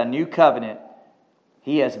says, a new covenant.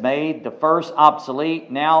 He has made the first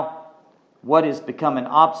obsolete. Now what is becoming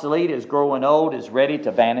obsolete is growing old, is ready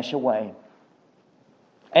to vanish away.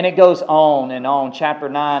 And it goes on and on. Chapter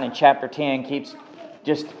 9 and chapter 10 keeps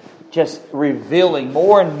just revealing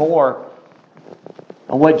more and more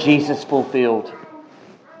of what Jesus fulfilled.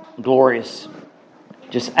 Glorious.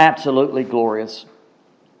 Just absolutely glorious.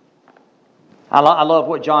 I love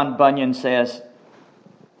what John Bunyan says.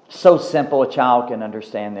 So simple a child can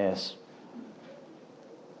understand this.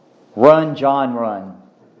 Run, John, run.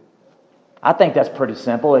 I think that's pretty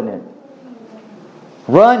simple, isn't it?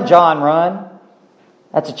 Run, John, run.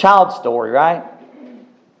 That's a child's story, right?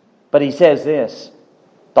 But he says this.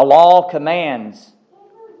 The law commands,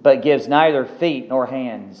 but gives neither feet nor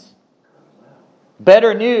hands.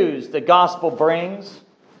 Better news the gospel brings.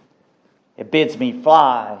 It bids me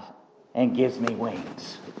fly and gives me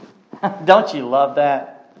wings. Don't you love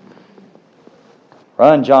that?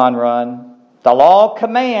 Run, John, run. The law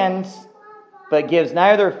commands, but gives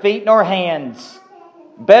neither feet nor hands.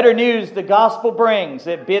 Better news the gospel brings.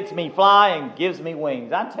 It bids me fly and gives me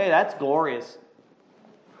wings. I tell you, that's glorious.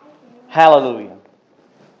 Hallelujah.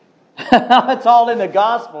 It's all in the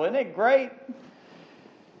gospel. Isn't it great?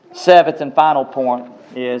 Seventh and final point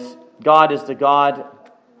is God is the God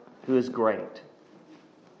who is great.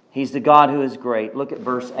 He's the God who is great. Look at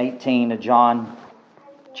verse 18 of John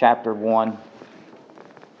chapter 1.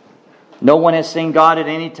 No one has seen God at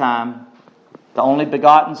any time. The only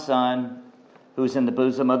begotten Son, who is in the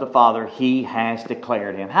bosom of the Father, He has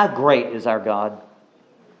declared Him. How great is our God,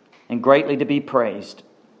 and greatly to be praised.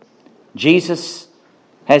 Jesus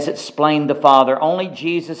has explained the Father. Only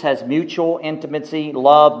Jesus has mutual intimacy,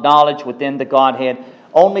 love, knowledge within the Godhead.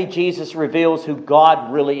 Only Jesus reveals who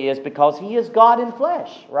God really is because He is God in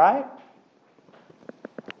flesh, right?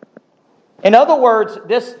 In other words,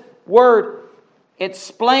 this word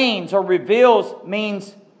explains or reveals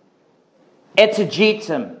means exegetes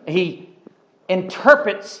Him. He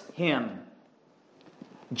interprets Him.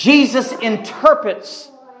 Jesus interprets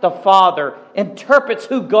the Father, interprets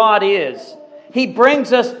who God is. He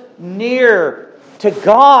brings us near to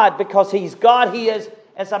God because He's God. He is,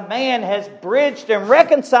 as a man, has bridged and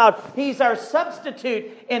reconciled. He's our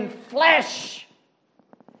substitute in flesh.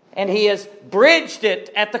 And He has bridged it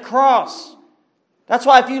at the cross. That's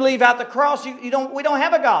why if you leave out the cross, we don't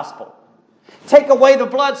have a gospel. Take away the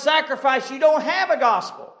blood sacrifice, you don't have a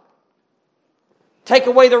gospel. Take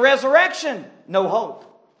away the resurrection, no hope.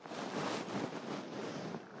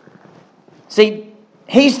 See,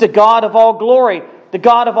 He's the God of all glory, the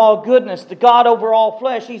God of all goodness, the God over all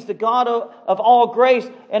flesh. He's the God of all grace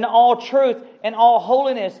and all truth and all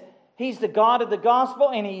holiness. He's the God of the gospel,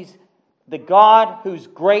 and He's the God who's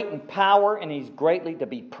great in power, and He's greatly to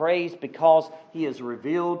be praised because He has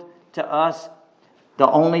revealed to us the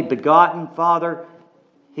only begotten Father.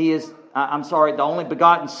 The only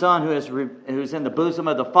begotten Son who's in the bosom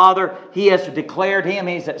of the Father. He has declared Him.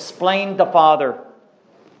 He's explained the Father.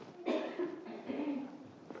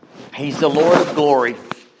 He's the Lord of glory.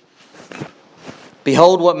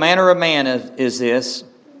 Behold, what manner of man is this?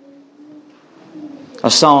 A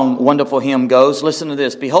song, wonderful hymn goes. Listen to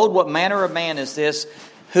this. Behold, what manner of man is this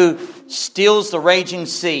who stills the raging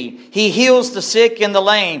sea. He heals the sick and the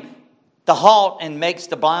lame, the halt, and makes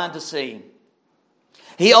the blind to see.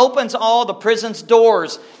 He opens all the prison's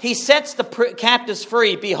doors. He sets the captives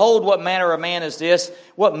free. Behold, what manner of man is this?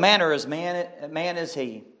 What manner of man is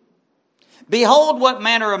He? Behold, what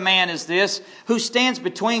manner of man is this who stands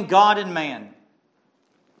between God and man.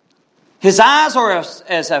 His eyes are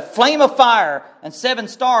as a flame of fire, and 7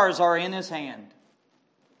 stars are in His hand.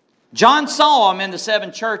 John saw Him in the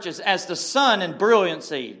 7 churches as the sun in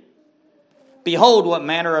brilliancy. Behold, what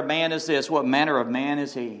manner of man is this? What manner of man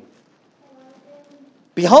is He?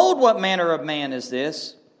 Behold, what manner of man is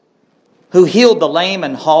this who healed the lame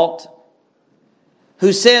and halt,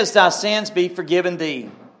 who says, Thy sins be forgiven thee.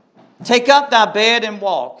 Take up thy bed and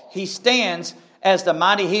walk. He stands as the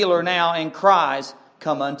mighty healer now and cries,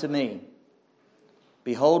 Come unto me.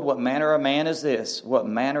 Behold, what manner of man is this? What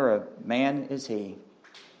manner of man is He?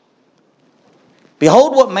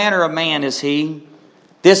 Behold, what manner of man is He?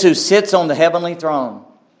 This who sits on the heavenly throne.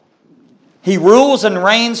 He rules and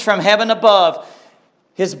reigns from heaven above,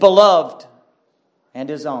 His beloved and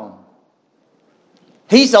His own.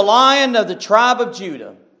 He's the Lion of the tribe of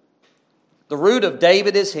Judah. The root of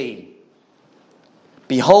David is He.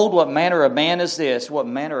 Behold, what manner of man is this? What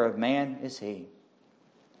manner of man is He?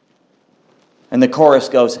 And the chorus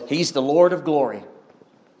goes, He's the Lord of glory.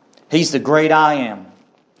 He's the great I am.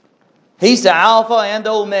 He's the Alpha and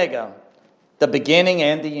the Omega, the beginning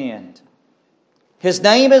and the end. His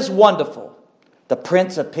name is Wonderful. The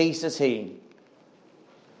Prince of Peace is He.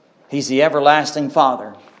 He's the everlasting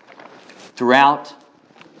Father throughout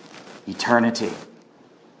eternity.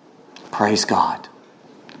 Praise God.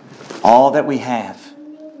 All that we have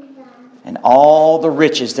and all the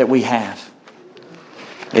riches that we have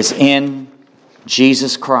is in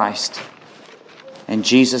Jesus Christ and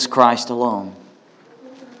Jesus Christ alone.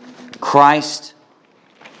 Christ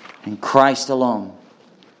and Christ alone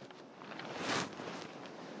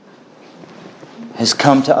has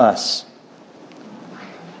come to us.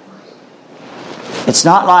 It's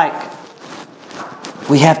not like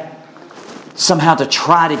we have somehow to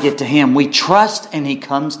try to get to Him. We trust and He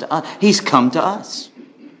comes to us. He's come to us.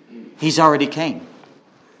 He's already came.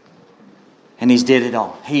 And He's did it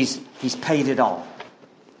all. He's paid it all.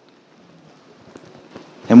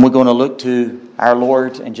 And we're going to look to our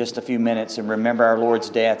Lord in just a few minutes and remember our Lord's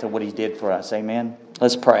death and what He did for us. Amen.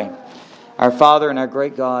 Let's pray. Our Father and our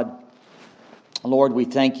great God, Lord, we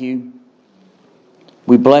thank You.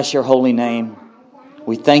 We bless Your holy name.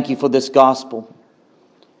 We thank You for this gospel.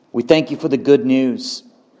 We thank You for the good news.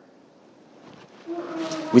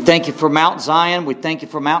 We thank You for Mount Zion. We thank You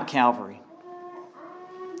for Mount Calvary,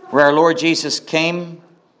 where our Lord Jesus came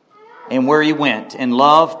and where He went in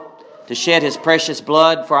love to shed His precious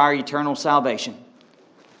blood for our eternal salvation.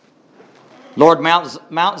 Lord,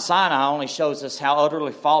 Mount Sinai only shows us how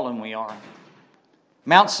utterly fallen we are.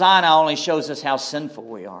 Mount Sinai only shows us how sinful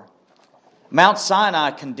we are. Mount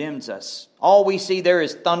Sinai condemns us. All we see there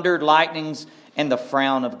is thunder, lightnings, and the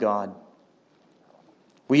frown of God.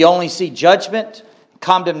 We only see judgment,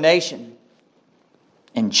 condemnation,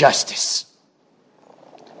 and justice.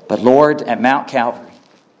 But Lord, at Mount Calvary,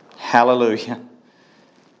 hallelujah,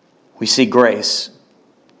 we see grace.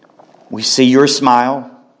 We see your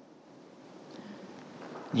smile.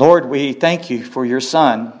 Lord, we thank you for your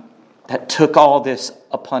Son that took all this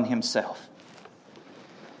upon himself,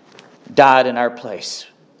 died in our place,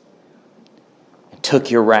 and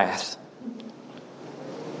took your wrath,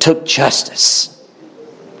 took justice.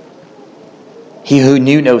 He who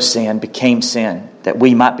knew no sin became sin, that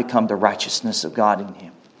we might become the righteousness of God in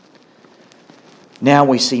him. Now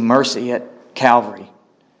we see mercy at Calvary.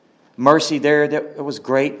 Mercy there that was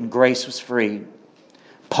great and grace was free.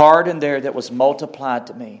 Pardon there that was multiplied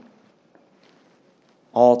to me.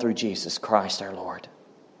 All through Jesus Christ our Lord.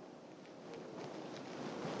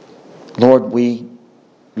 Lord, we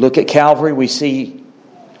look at Calvary, we see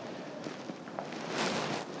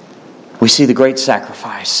the great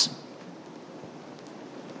sacrifice.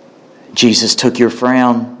 Jesus took your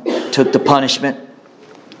frown, took the punishment,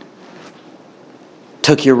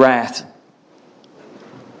 took your wrath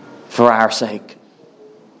for our sake,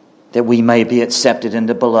 that we may be accepted in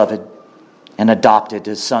the beloved and adopted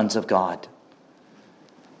as sons of God.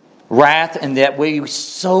 Wrath and that we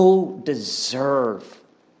so deserve.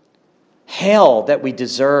 Hell that we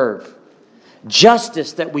deserve.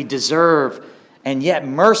 Justice that we deserve. And yet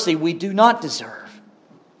mercy we do not deserve.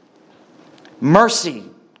 Mercy,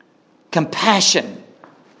 compassion,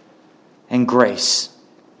 and grace.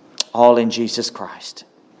 All in Jesus Christ.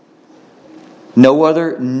 No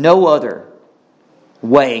other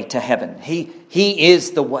way to heaven. He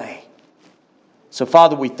is the way. So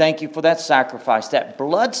Father, we thank you for that sacrifice, that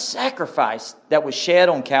blood sacrifice that was shed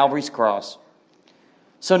on Calvary's cross.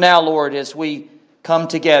 So now, Lord, as we come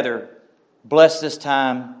together, bless this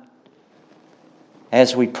time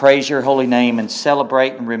as we praise your holy name and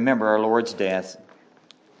celebrate and remember our Lord's death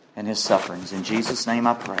and his sufferings. In Jesus' name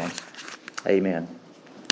I pray. Amen.